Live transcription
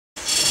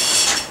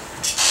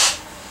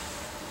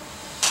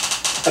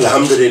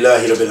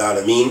Alhamdulillahi Rabbil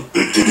Alameen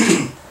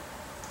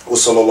wa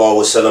sallallahu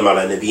wa sallam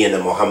ala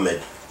nabiyyina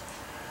Muhammad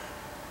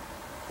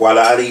wa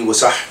ala alihi wa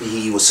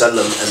sahbihi wa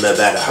sallam amma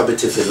ba'da.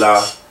 Habati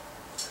fillah.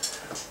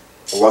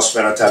 Allah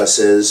subhanahu wa ta'ala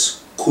says,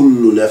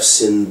 Kullu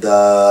nafsin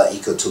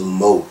da'ikatul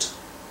maut.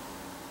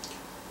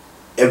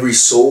 Every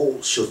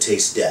soul shall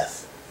taste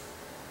death.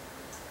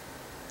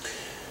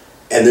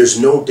 And there's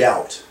no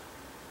doubt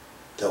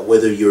that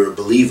whether you're a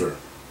believer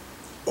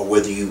or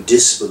whether you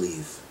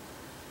disbelieve,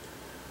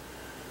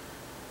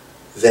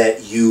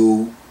 that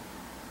you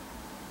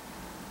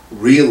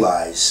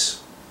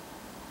realize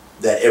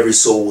that every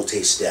soul will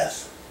taste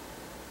death,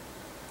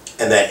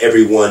 and that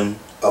every one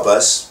of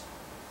us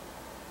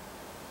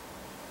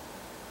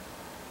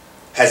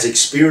has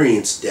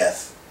experienced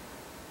death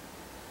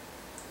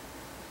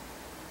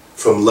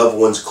from loved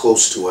ones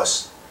close to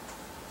us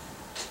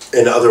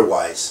and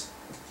otherwise.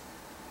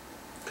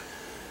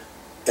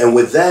 And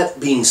with that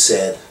being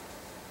said,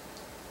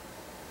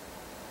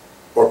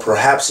 or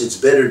perhaps it's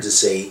better to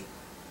say,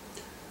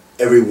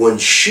 everyone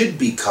should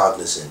be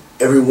cognizant,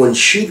 everyone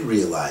should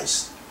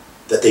realize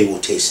that they will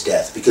taste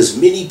death, because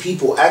many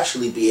people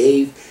actually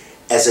behave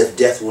as if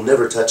death will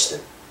never touch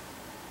them.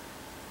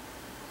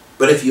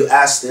 But if you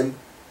ask them,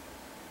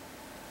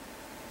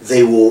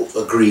 they will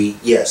agree,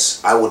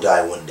 yes, I will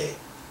die one day.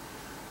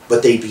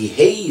 But they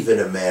behave in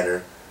a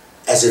manner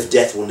as if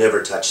death will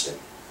never touch them.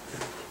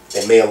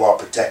 And may Allah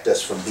protect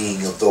us from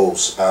being of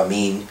those.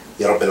 Ameen.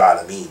 Ya Rabbil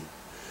Alameen.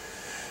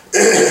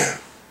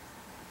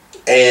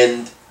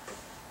 And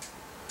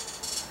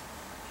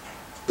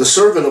the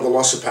servant of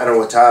Allah subhanahu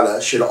wa ta'ala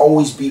should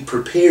always be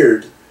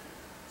prepared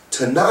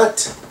to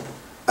not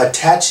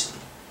attach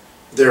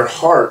their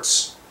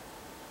hearts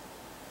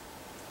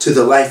to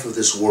the life of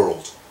this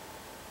world.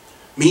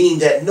 Meaning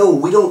that, no,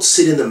 we don't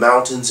sit in the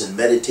mountains and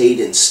meditate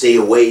and stay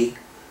away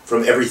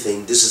from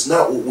everything. This is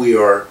not what we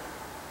are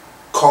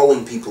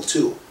calling people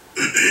to.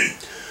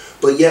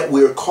 But yet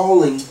we are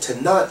calling to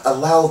not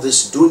allow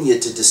this dunya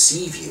to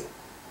deceive you,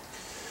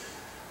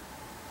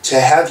 to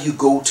have you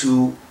go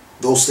to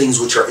those things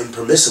which are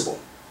impermissible,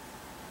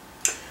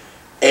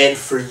 and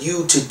for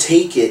you to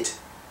take it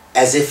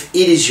as if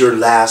it is your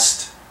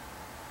last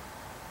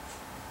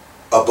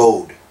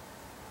abode.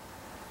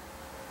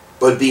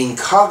 But being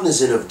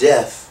cognizant of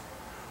death,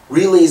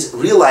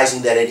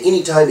 realizing that at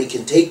any time it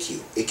can take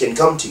you, it can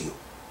come to you.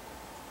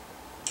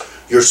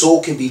 Your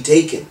soul can be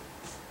taken,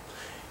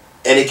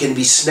 and it can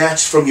be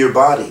snatched from your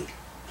body,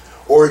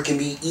 or it can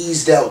be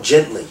eased out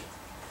gently.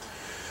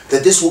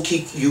 That this will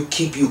keep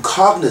you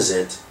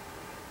cognizant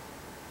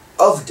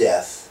of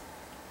death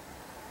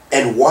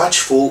and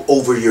watchful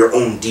over your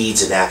own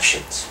deeds and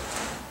actions.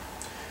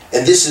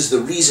 And this is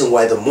the reason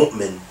why the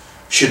mu'min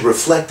should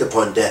reflect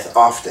upon death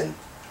often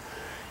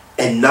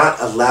and not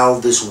allow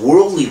this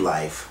worldly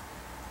life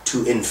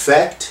to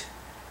infect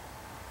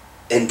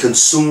and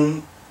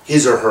consume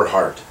his or her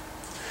heart.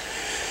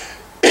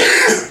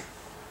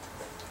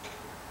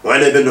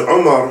 وعن ابن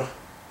عمر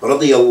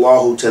رضي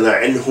الله تعالى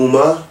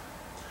عنهما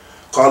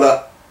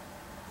قال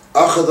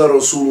أخذ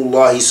رسول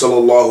الله صلى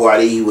الله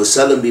عليه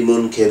وسلم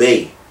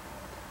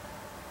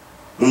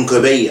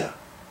بمنكبي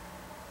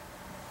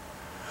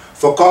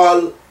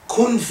فقال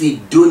كن في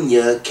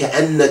الدنيا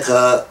كأنك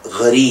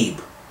غريب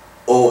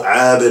أو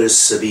عابر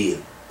السبيل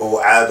أو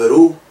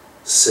عابر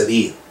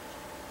السبيل.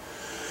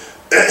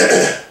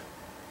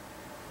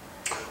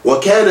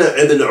 وكان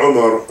ابن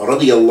عمر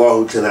رضي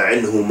الله تعالى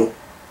عنهما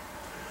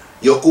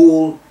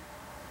يقول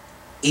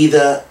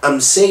إذا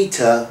أمسيت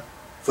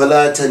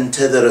فلا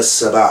تنتظر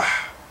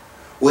الصباح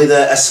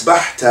وإذا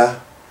أصبحت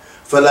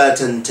فلا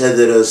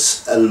تنتظر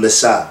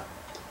المساء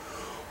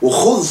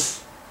وخذ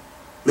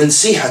من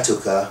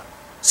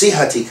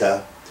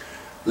صحتك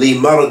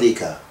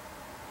لمرضك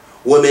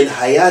ومن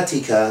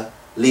حياتك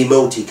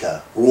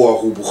لموتك.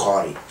 رواه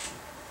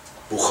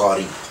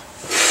Bukhari.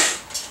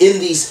 In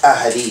these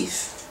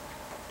ahadith,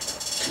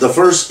 the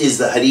first is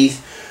the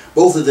hadith,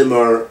 both of them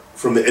are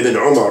from Ibn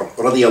Umar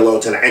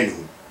radiyallahu ta'ala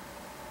anhu.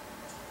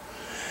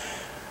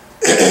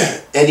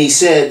 And he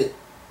said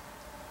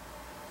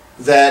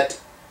that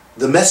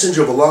the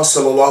Messenger of Allah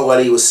sallallahu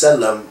alayhi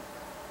wasallam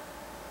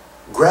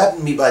grabbed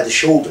me by the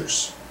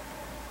shoulders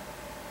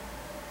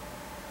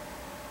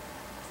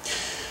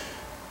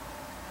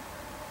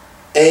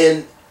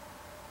and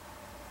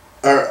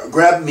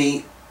grabbed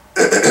me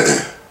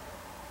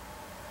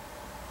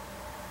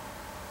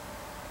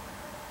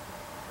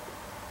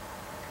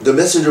the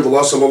Messenger of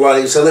Allah sallallahu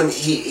alayhi wasallam,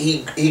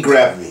 he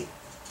grabbed me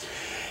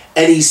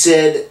and he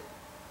said,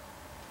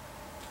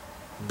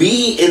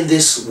 be in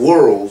this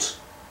world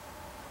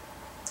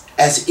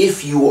as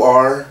if you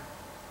are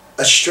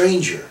a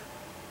stranger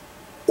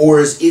or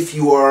as if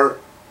you are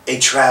a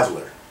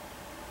traveler.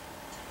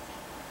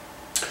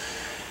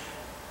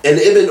 And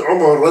Ibn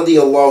Umar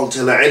radiyallahu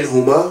ta'ala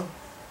anhuma,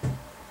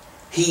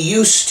 he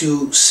used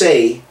to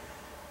say,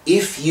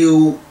 if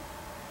you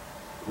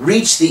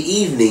reach the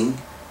evening,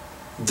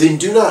 then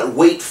do not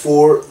wait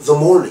for the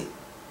morning.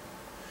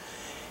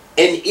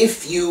 And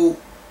if you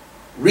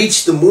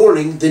reach the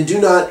morning, then do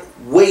not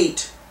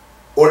wait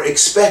or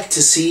expect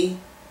to see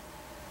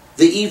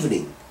the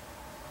evening.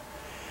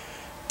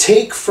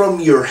 Take from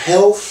your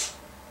health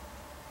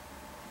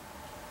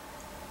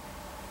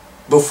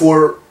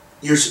before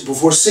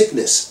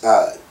sickness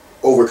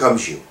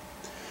overcomes you.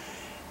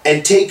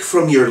 And take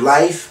from your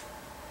life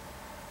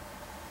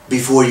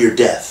before your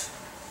death.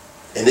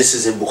 And this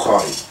is in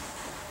Bukhari.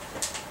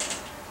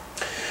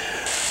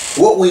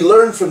 What we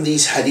learn from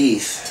these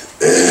hadith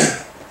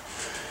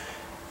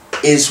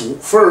is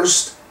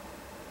first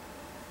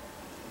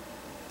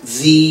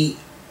the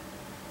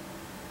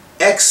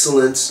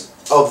excellence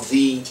of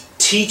the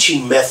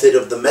teaching method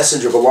of the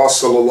Messenger of Allah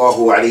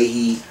sallallahu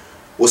alaihi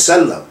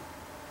wasallam,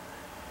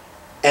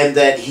 and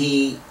that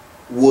he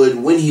would,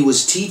 when he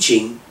was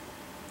teaching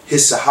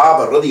his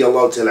Sahaba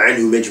radiyallahu ta'ala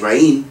anhum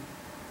ajma'in,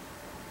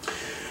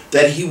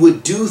 that he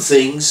would do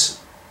things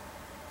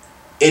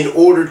in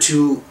order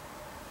to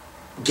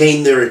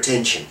gain their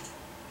attention,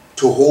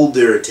 to hold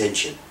their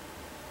attention.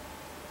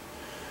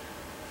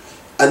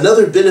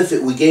 Another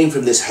benefit we gain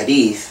from this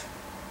hadith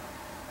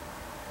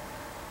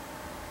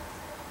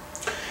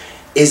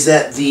is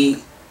that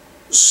the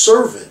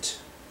servant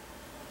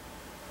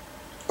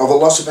of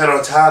Allah subhanahu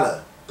wa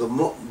ta'ala, the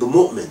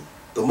mu'min,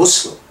 the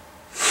Muslim,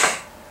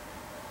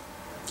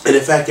 and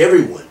in fact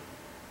everyone,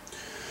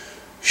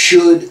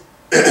 should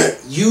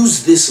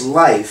use this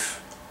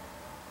life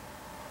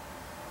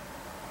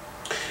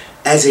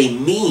as a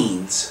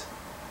means,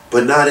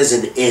 but not as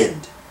an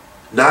end.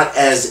 Not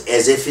as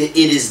if it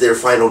is their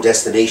final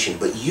destination,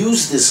 but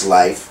use this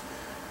life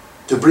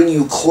to bring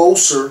you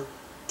closer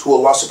to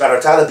Allah subhanahu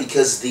wa ta'ala,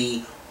 because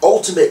the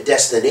ultimate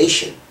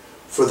destination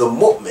for the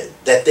mu'min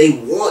that they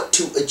want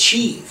to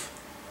achieve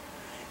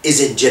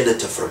is in Jannah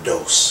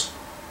Firdaus.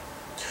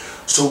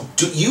 So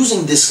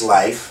using this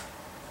life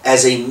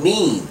as a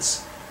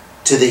means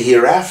to the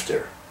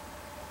hereafter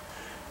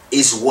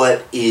is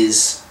what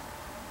is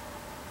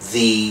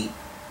the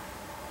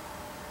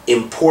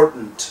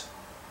important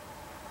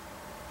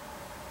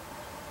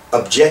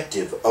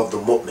objective of the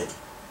mu'min.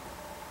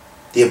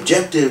 The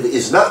objective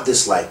is not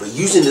this life, but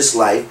using this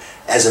life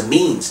as a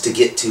means to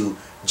get to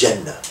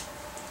Jannah.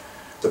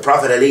 The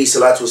Prophet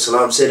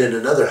ﷺ said in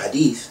another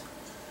hadith,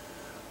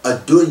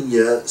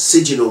 "Ad-dunya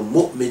sijnul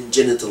mu'min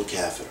jannatul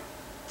kafir,"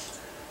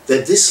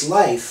 that this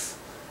life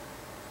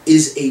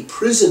is a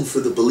prison for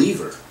the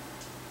believer,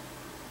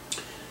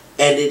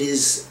 and it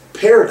is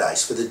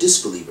paradise for the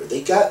disbeliever.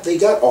 They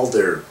got all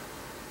their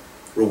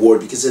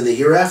reward, because in the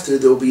hereafter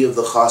they'll be of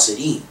the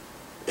khasirin.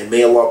 And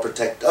may Allah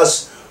protect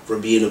us from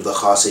being of the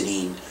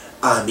khasirin.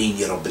 Ameen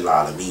ya Rabbil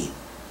Alameen.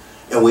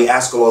 And we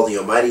ask Allah the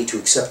Almighty to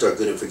accept our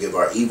good and forgive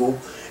our evil,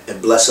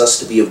 and bless us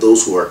to be of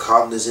those who are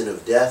cognizant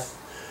of death,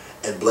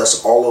 and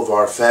bless all of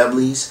our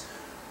families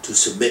to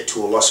submit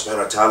to Allah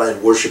subhanahu wa ta'ala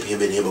and worship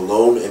Him and Him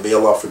alone. And may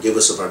Allah forgive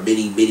us of our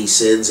many, many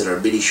sins and our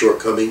many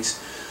shortcomings.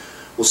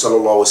 Wa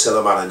sallallahu wa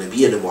sallam ala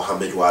nabiyyina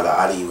Muhammad wa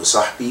ala alihi wa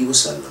sahbihi wa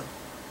sallam.